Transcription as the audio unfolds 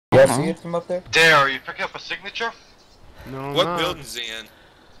y'all see it from up there? Dare, are you picking up a signature? No, What building's he in?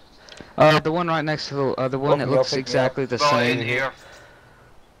 The one right next to the one that Okay, looks I'll pick you exactly the Well, in same. here.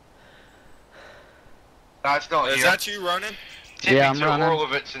 No, it's not Is here. that you running? Yeah, I'm to running.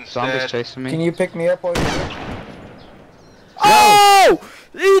 Orlovitz instead. Zombies chasing Can me. you pick me up while you're here? Oh!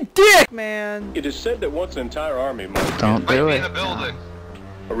 You dick, man! It is said that once an entire army might Don't Might do be it. in the building.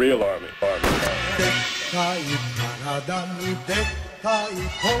 a real army.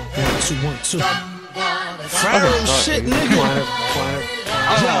 Pharaohs shit, nigga.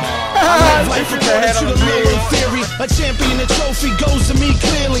 Life with attitude of low theory. A champion, a trophy goes to me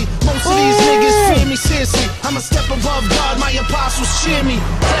clearly. Most of these niggas fear me seriously. I'm a step above God, my apostles cheer me.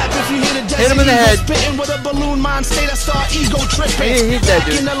 Clap if you hear the desert Hit him in the eagle head. spitting with a balloon mind state. I start ego tripping. He's dead, Back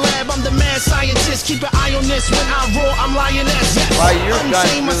dude. in the lab, I'm the mad scientist. Keep an eye on this. When I roar, I'm lioness. Wow, your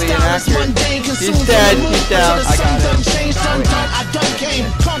gun's Insane, my really style is inaccurate. mundane, He's consumed dead, in the he's mood down. until the I sun got done it. changed, done, I done came.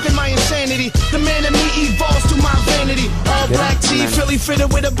 Conquered my insanity. The man in me evolves through my vanity. All black tee, Philly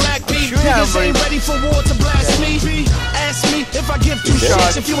fitted with a black beat. Shoot at him, Niggas ain't buddy. ready for war to blast me. Ask me if I give two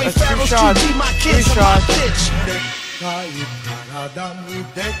shots. shits. If you ain't That's two Pharaohs, shots. you be my kids. Three I'm my shots. bitch.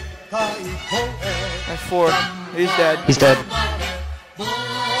 That's 4. He's dead. He's dead.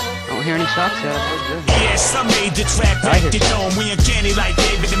 I don't hear any shots yet. Yes, I made the track back to dome. We uncanny like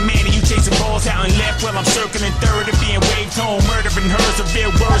David and Manny. You chasing balls out and left while I'm circling third and being waved home. Murdering hers of real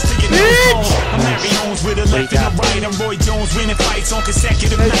words to your nose home. I'm Larry Holmes with a left and a right. I'm Roy Jones winning fights on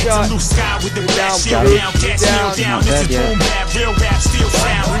consecutive nights. I'm Luke Sky with the rap shield down. Cats kneel down. This is boom bap, real rap, still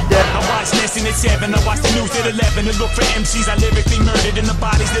sound. I watch Nessun at 7. I watch the news at 11 and look for MCs I lyrically murdered in the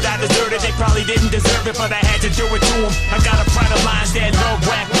bodies that I deserted. They probably didn't deserve it, but I had to do it to them. I got a pride of lines that love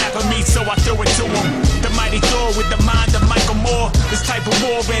rap back on me, so I throw it to them. The mighty Thor with the mind of Michael Moore. This type of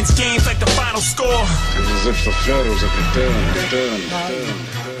war ends games like the final score. It's as if the Pharaohs have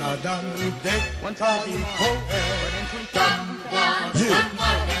returned.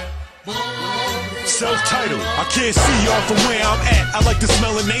 Self-titled, I can't see y'all from where I'm at. I like to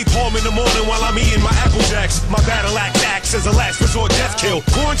smell a napalm in the morning while I'm eating my Apple Jacks. My battle axe acts as a last resort death kill.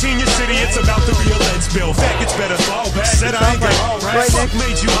 Quarantine your city, it's about to be a lead spill. Faggots better fall back. Said I ain't got all right. Fuck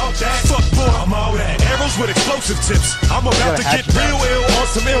made you out that. Fuck boy, I'm all that. Arrows with explosive tips. I'm about to get real ill on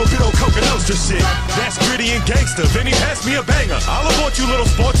some ill bit of Coca Nostra shit. That's gritty and gangster. Vinny passed me a banger. I'll abort you little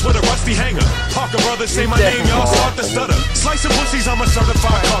sports with a rusty hanger. Parker brothers say my name, y'all start to stutter. Slicing pussies, I'm a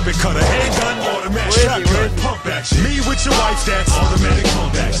certified carpet cutter. Handgun, automatic shotgun, pump action. Me with your wife, that's automatic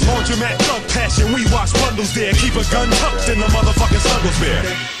pump action. Laundromat, thug passion. We watch bundles there. Keep a gun tucked in the motherfucking snuggles bear.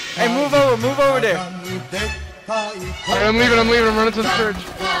 Hey, move over there. Alright, I'm leaving, I'm running to the church.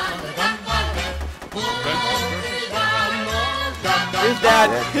 He's dead,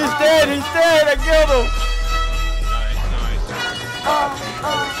 I killed him.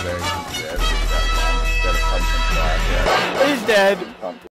 He's dead.